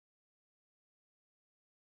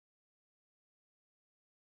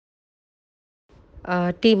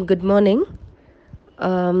Team good morning.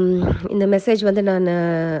 இந்த message வந்து நான்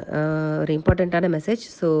ஒரு இம்பார்ட்டண்ட்டான மெசேஜ்.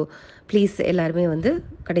 ஸோ ப்ளீஸ் எல்லாருமே வந்து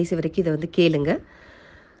கடைசி வரைக்கும் இதை வந்து கேளுங்க.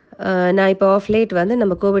 நான் இப்போ ஆஃப் லேட் வந்து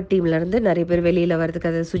நம்ம கோவிட் டீம்லேருந்து நிறைய பேர் வெளியில் வர்றதுக்கு,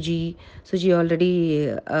 அது சுஜி ஆல்ரெடி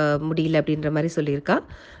முடியல அப்படின்ற மாதிரி சொல்லியிருக்கா.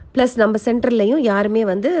 ப்ளஸ் நம்ம சென்டர்லேயும் யாருமே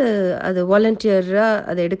வந்து அது வாலண்டியராக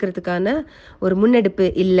அதை எடுக்கிறதுக்கான ஒரு முன்னெடுப்பு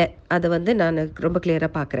இல்லை. அதை வந்து நான் ரொம்ப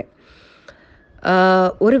கிளியராக பார்க்குறேன்.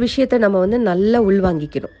 ஒரு விஷயத்தை நம்ம வந்து நல்லா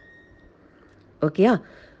உள்வாங்கிக்கணும். ஓகேயா?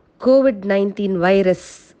 COVID-19 வைரஸ்,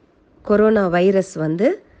 கொரோனா வைரஸ் வந்து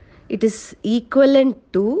இட் இஸ் ஈக்குவலண்ட்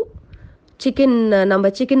டு நம்ம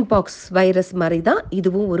சிக்கன் பாக்ஸ் வைரஸ் மாதிரி தான்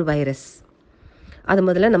இதுவும் ஒரு வைரஸ். அது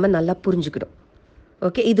முதல்ல நம்ம நல்லா புரிஞ்சுக்கணும்.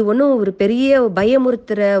 ஓகே, இது ஒன்றும் ஒரு பெரிய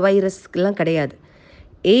பயமுறுத்துகிற வைரஸ்க்கெல்லாம் கிடையாது.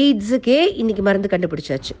 எய்ட்ஸுக்கே இன்றைக்கி மருந்து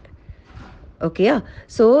கண்டுபிடிச்சாச்சு. ஓகேயா?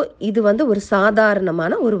 ஸோ இது வந்து ஒரு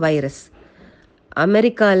சாதாரணமான ஒரு வைரஸ்.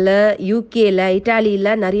 அமெரிக்காவில், யூகேல,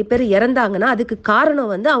 இட்டாலியில் நிறைய பேர் இறந்தாங்கன்னா அதுக்கு காரணம்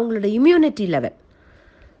வந்து அவங்களோட இம்யூனிட்டி லெவல்.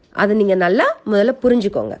 அதை நீங்கள் நல்லா முதல்ல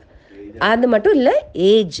புரிஞ்சுக்கோங்க. அது மட்டும் இல்லை,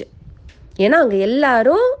 ஏஜ். ஏன்னா அங்கே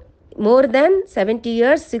எல்லாரும் மோர் தேன் 70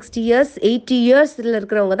 இயர்ஸ், 60 இயர்ஸ், 80 இயர்ஸில்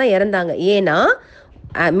இருக்கிறவங்க தான் இறந்தாங்க. ஏன்னா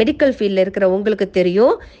மெடிக்கல் ஃபீல்டில் இருக்கிற உங்களுக்கு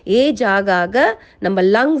தெரியும், ஏஜ் ஆக ஆக நம்ம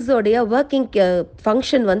லங்ஸோடைய ஒர்க்கிங்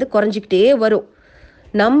ஃபங்க்ஷன் வந்து குறைஞ்சிக்கிட்டே வரும்.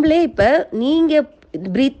 நம்மளே இப்போ நீங்கள்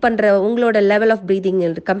ப்ரீத் பண்ணுற உங்களோட லெவல் ஆஃப் ப்ரீதிங்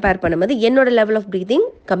கம்பேர் பண்ணும்போது என்னோட லெவல் ஆஃப் ப்ரீதிங்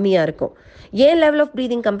கம்மியாக இருக்கும். ஏன் லெவல் ஆஃப்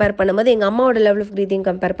ப்ரீதிங் கம்பேர் பண்ணும்போது எங்கள் அம்மாவோட லெவல் ஆஃப் ப்ரீதிங்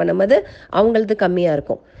கம்பேர் பண்ணும்போது அவங்களது கம்மியாக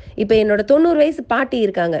இருக்கும். இப்போ என்னோட 90 வயசு பாட்டி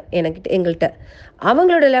இருக்காங்க எங்கள்கிட்ட.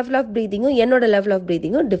 அவங்களோட லெவல் ஆஃப் ப்ரீதிங்கும் என்னோட லெவல் ஆஃப்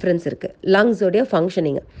ப்ரீதிங்கும் டிஃப்ரென்ஸ் இருக்குது. லங்ஸோடைய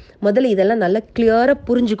ஃபங்க்ஷனிங்கு முதல்ல இதெல்லாம் நல்லா கிளியராக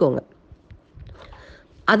புரிஞ்சுக்கோங்க.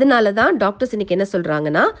 அதனால தான் டாக்டர்ஸ் இன்றைக்கி என்ன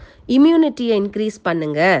சொல்கிறாங்கன்னா, இம்யூனிட்டியை இன்க்ரீஸ்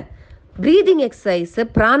பண்ணுங்கள், ப்ரீதிங் எக்ஸசைஸு,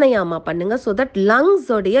 பிராணயாமா பண்ணுங்க. ஸோ தட்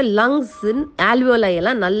லங்ஸின்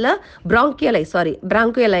ஆல்வியோலையெல்லாம் நல்லா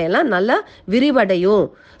பிராங்கியோலையெல்லாம் நல்லா விரிவடையும்.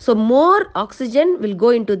 So more oxygen will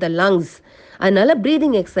go in to the lungs. அதனால்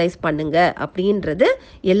ப்ரீதிங் எக்ஸசைஸ் பண்ணுங்க அப்படின்றது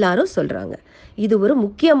எல்லாரும் சொல்கிறாங்க. இது ஒரு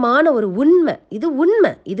முக்கியமான ஒரு உண்மை.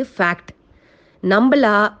 இது ஃபேக்ட்.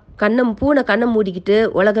 நம்மளா பூனை கண்ணை மூடிக்கிட்டு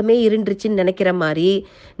உலகமே இருந்துருச்சுன்னு நினைக்கிற மாதிரி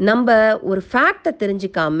நம்ம ஒரு ஃபேக்டை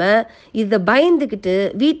தெரிஞ்சுக்காம இதை பயந்துக்கிட்டு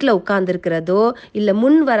வீட்டில் உட்காந்துருக்கிறதோ இல்லை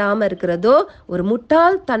முன் வராமல் இருக்கிறதோ ஒரு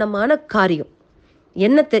முட்டாள்தனமான காரியம்.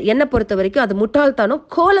 என்னை பொறுத்த வரைக்கும் அது முட்டாள்தனம்,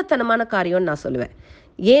 கோலத்தனமான காரியம்னு நான் சொல்லுவேன்.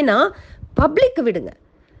 ஏன்னா பப்ளிக்கு விடுங்க,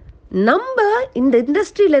 நம்ம இந்த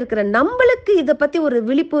இண்டஸ்ட்ரியில் இருக்கிற நம்மளுக்கு இதை பற்றி ஒரு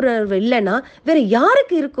விழிப்புணர்வு இல்லைன்னா வேறு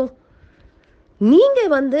யாருக்கு இருக்கும்? நீங்கள்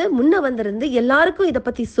வந்து முன்ன வந்திருந்து எல்லாருக்கும் இதை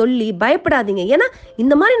பற்றி சொல்லி பயப்படாதீங்க. ஏன்னா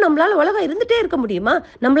இந்த மாதிரி நம்மளால் உலகம் இருந்துகிட்டே இருக்க முடியுமா?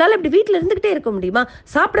 நம்மளால் இப்படி வீட்டில் இருந்துக்கிட்டே இருக்க முடியுமா?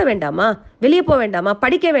 சாப்பிட வேண்டாமா? வெளியே போக வேண்டாமா?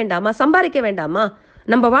 படிக்க வேண்டாமா? சம்பாதிக்க வேண்டாமா?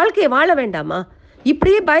 நம்ம வாழ்க்கையை வாழ வேண்டாமா?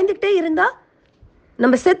 இப்படியே பயந்துக்கிட்டே இருந்தால்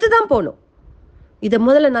நம்ம செத்து தான் போகணும். இதை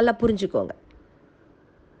முதல்ல நல்லா புரிஞ்சுக்கோங்க.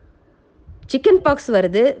 சிக்கன் பாக்ஸ்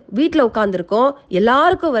வருது, வீட்டில் உட்காந்துருக்கோம்,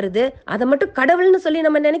 எல்லாருக்கும் வருது. அதை மட்டும் கடவுள்னு சொல்லி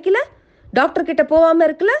நம்ம நினைக்கல, டாக்டர் கிட்ட போகாமல்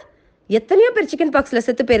இருக்கல. எத்தனையோ பேர் சிக்கன் பாக்ஸில்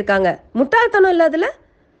செத்து போயிருக்காங்க. முட்டாள்தனம் இல்லாதல.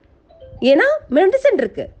 ஏன்னா மெடிசன்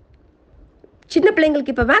இருக்குது, சின்ன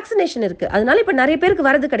பிள்ளைங்களுக்கு இப்போ வேக்சினேஷன் இருக்குது. அதனால இப்போ நிறைய பேருக்கு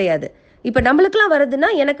வரது கிடையாது. இப்போ நம்மளுக்குலாம் வருதுன்னா,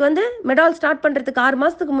 எனக்கு வந்து மெடால் ஸ்டார்ட் பண்ணுறதுக்கு 6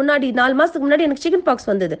 மாதத்துக்கு முன்னாடி 4 மாதத்துக்கு முன்னாடி எனக்கு சிக்கன் பாக்ஸ்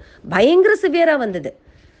வந்தது. பயங்கர சிவியராக வந்தது.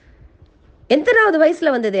 எத்தனாவது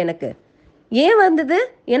வயசில் வந்தது எனக்கு? ஏன் வந்தது?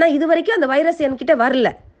 ஏன்னா இது வரைக்கும் அந்த வைரஸ் என்கிட்ட வரல.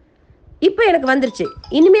 இப்போ எனக்கு வந்துருச்சு.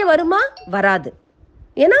 இனிமே வருமா? வராது.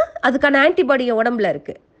 ஏன்னா அதுக்கான ஆன்டிபாடி என் உடம்புல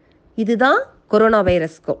இருக்குது. இதுதான் கொரோனா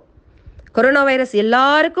வைரஸ்க்கும். கொரோனா வைரஸ்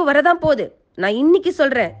எல்லாருக்கும் வரதான் போகுது. நான் இன்னைக்கு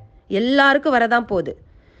சொல்கிறேன், எல்லாருக்கும் வரதான் போகுது.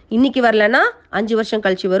 இன்னைக்கு வரலன்னா 5 வருஷம்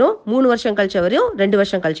கழிச்சு வரும், 3 வருஷம் கழிச்சு வரும், 2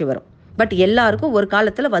 வருஷம் கழிச்சு வரும். பட் எல்லாருக்கும் ஒரு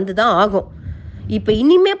காலத்தில் வந்து தான் ஆகும். இப்போ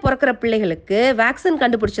இனிமே பிறக்கிற பிள்ளைகளுக்கு வேக்சின்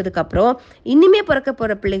கண்டுபிடிச்சதுக்கப்புறம் இனிமே பிறக்க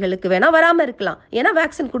போகிற பிள்ளைகளுக்கு வேணால் வராமல் இருக்கலாம். ஏன்னா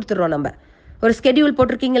வேக்சின் கொடுத்துட்றோம். நம்ம ஒரு ஸ்கெடியூல்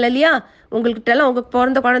போட்டிருக்கீங்களா இல்லையா? உங்கள்கிட்டலாம் உங்கள்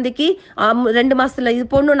பிறந்த குழந்தைக்கு 2 மாதத்தில் இது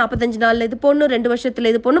போடணும், 45 நாளில் இது போடணும், 2 வருஷத்தில்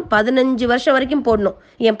இது போடணும், 15 வருஷம் வரைக்கும் போடணும்.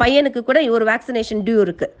 என் பையனுக்கு கூட ஒரு வேக்சினேஷன் டியூ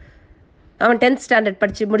இருக்குது. அவன் 10th ஸ்டாண்டர்ட்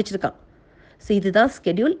படித்து முடிச்சிருக்கான். ஸோ இதுதான்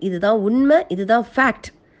ஸ்கெடியூல், இதுதான் உண்மை, இதுதான் ஃபேக்ட்.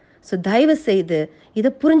 ஸோ தயவு செய்து இதை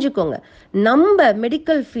புரிஞ்சுக்கோங்க. நம்ம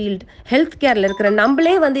மெடிக்கல் ஃபீல்ட், ஹெல்த் கேரில் இருக்கிற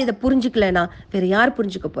நம்மளே வந்து இதை புரிஞ்சுக்கலைன்னா வேறு யார்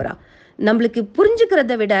புரிஞ்சுக்க போகிறா? நம்மளுக்கு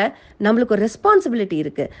புரிஞ்சுக்கிறத விட நம்மளுக்கு ஒரு ரெஸ்பான்சிபிலிட்டி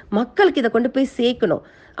இருக்குது. மக்களுக்கு இதை கொண்டு போய் சேர்க்கணும்,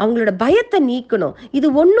 அவங்களோட பயத்தை நீக்கணும். இது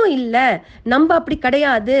ஒன்றும் இல்லை, நம்ம அப்படி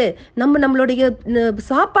கிடையாது. நம்மளுடைய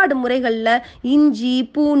சாப்பாடு முறைகளில் இஞ்சி,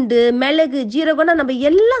 பூண்டு, மிளகு, ஜீரகம்னா நம்ம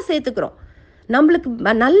எல்லாம் சேர்த்துக்கிறோம்.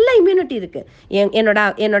 நம்மளுக்கு நல்ல இம்யூனிட்டி இருக்குது.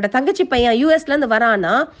 என்னோட தங்கச்சி பையன் யூஎஸ்லேருந்து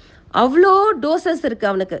வரானா, அவ்வளோ டோசஸ்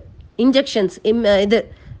இருக்குது அவனுக்கு, இன்ஜெக்ஷன்ஸ். இது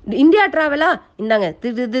இந்தியா ட்ராவலா, இந்தாங்க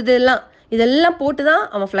இதெல்லாம் போட்டு தான்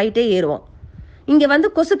அவன் ஃப்ளைட்டே ஏறுவான். இங்கே வந்து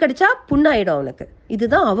கொசு கடிச்சா புண்ணாயிடும் அவனுக்கு.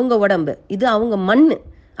 இதுதான் அவங்க உடம்பு, இது அவங்க மண்,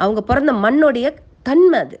 அவங்க பிறந்த மண்ணோடைய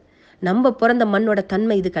தன்மை. அது நம்ம பிறந்த மண்ணோட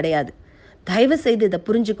தன்மை இது கிடையாது. தயவு செய்து இதை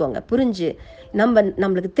புரிஞ்சுக்கோங்க. புரிஞ்சு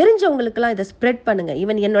நம்மளுக்கு தெரிஞ்சவங்களுக்கெல்லாம் இதை ஸ்ப்ரெட் பண்ணுங்க.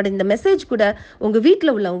 ஈவன் என்னோட இந்த மெசேஜ் கூட உங்கள்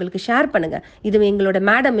வீட்டில் உள்ளவங்களுக்கு ஷேர் பண்ணுங்க. இது எங்களோட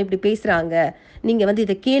மேடம் இப்படி பேசுகிறாங்க, நீங்கள் வந்து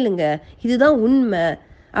இதை கேளுங்க, இதுதான் உண்மை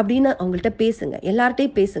அப்படின்னு அவங்கள்ட்ட பேசுங்க.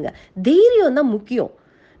 எல்லார்ட்டையும் பேசுங்க. தைரியம் தான் முக்கியம்.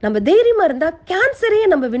 நம்ம தைரியமாக இருந்தால் கேன்சரையே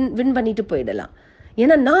நம்ம வின் பண்ணிட்டு போயிடலாம்.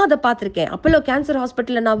 ஏன்னா நான் அதை பார்த்துருக்கேன். அப்போலோ கேன்சர்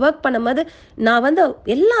ஹாஸ்பிட்டலில் நான் ஒர்க் பண்ணும்போது நான் வந்து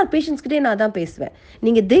எல்லா பேஷண்ட்ஸ்கிட்டையும் நான் தான் பேசுவேன்,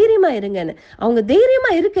 நீங்கள் தைரியமாக இருங்கன்னு. அவங்க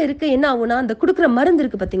தைரியமாக இருக்க என்ன ஆகுனா, அந்த கொடுக்குற மருந்து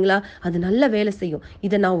இருக்குது பார்த்தீங்களா, அது நல்ல வேலை செய்யும்.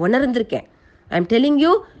 இதை நான் உணர்ந்திருக்கேன். ஐ எம் டெல்லிங்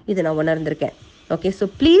யூ, இதை நான் உணர்ந்திருக்கேன். Okay, so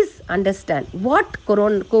please understand what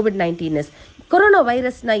COVID-19 is. Corona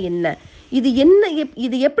வைரஸ்னா என்ன,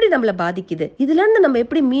 இது எப்படி நம்மளை பாதிக்குது, இதுலேருந்து நம்ம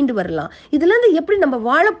எப்படி மீண்டு வரலாம், இதுலேருந்து எப்படி நம்ம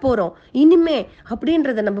வாழ போகிறோம் இனிமே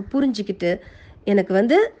அப்படின்றத நம்ம புரிஞ்சுக்கிட்டு, எனக்கு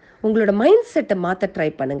வந்து உங்களோட மைண்ட் செட்டை மாற்ற ட்ரை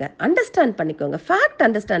பண்ணுங்க. அண்டர்ஸ்டாண்ட் பண்ணிக்கோங்க, ஃபேக்ட்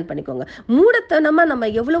அண்டர்ஸ்டாண்ட் பண்ணிக்கோங்க. மூடத்தனமாக நம்ம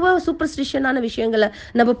எவ்வளவோ சூப்பர்ஸ்டிஷனான விஷயங்களை,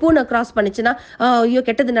 நம்ம பூனை கிராஸ் பண்ணிச்சுன்னா ஐயோ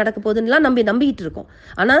கெட்டது நடக்க போகுதுன்னெலாம் நம்பிக்கிட்டு இருக்கோம்.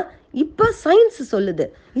 ஆனால் இப்போ சயின்ஸ் சொல்லுது,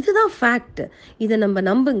 இதுதான் ஃபேக்ட். இதை நம்ம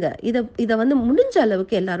நம்புங்க. இதை வந்து முடிஞ்ச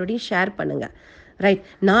அளவுக்கு எல்லாரோடையும் ஷேர் பண்ணுங்க. ரைட்,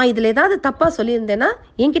 நான் இதில் ஏதாவது தப்பாக சொல்லியிருந்தேன்னா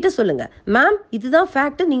என்கிட்ட சொல்லுங்கள். மேம் இதுதான்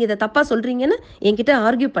ஃபேக்ட், நீங்கள் இதை தப்பாக சொல்கிறீங்கன்னு என்கிட்ட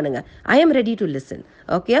ஆர்கியூ பண்ணுங்கள். I am ready to listen.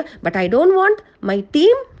 Okay, but I don't want my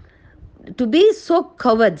team to be so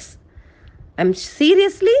cowards. I'm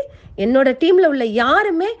seriously, என்னோட டீமில் உள்ள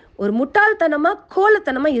யாருமே ஒரு முட்டாள்தனமாக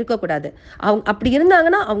கோலத்தனமாக இருக்கக்கூடாது. அவங்க அப்படி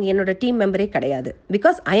இருந்தாங்கன்னா அவங்க என்னோட டீம் மெம்பரே கிடையாது.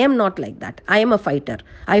 Because I am not like that. I am a fighter.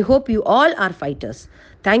 I hope you all R fighters.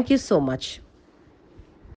 Thank you so much.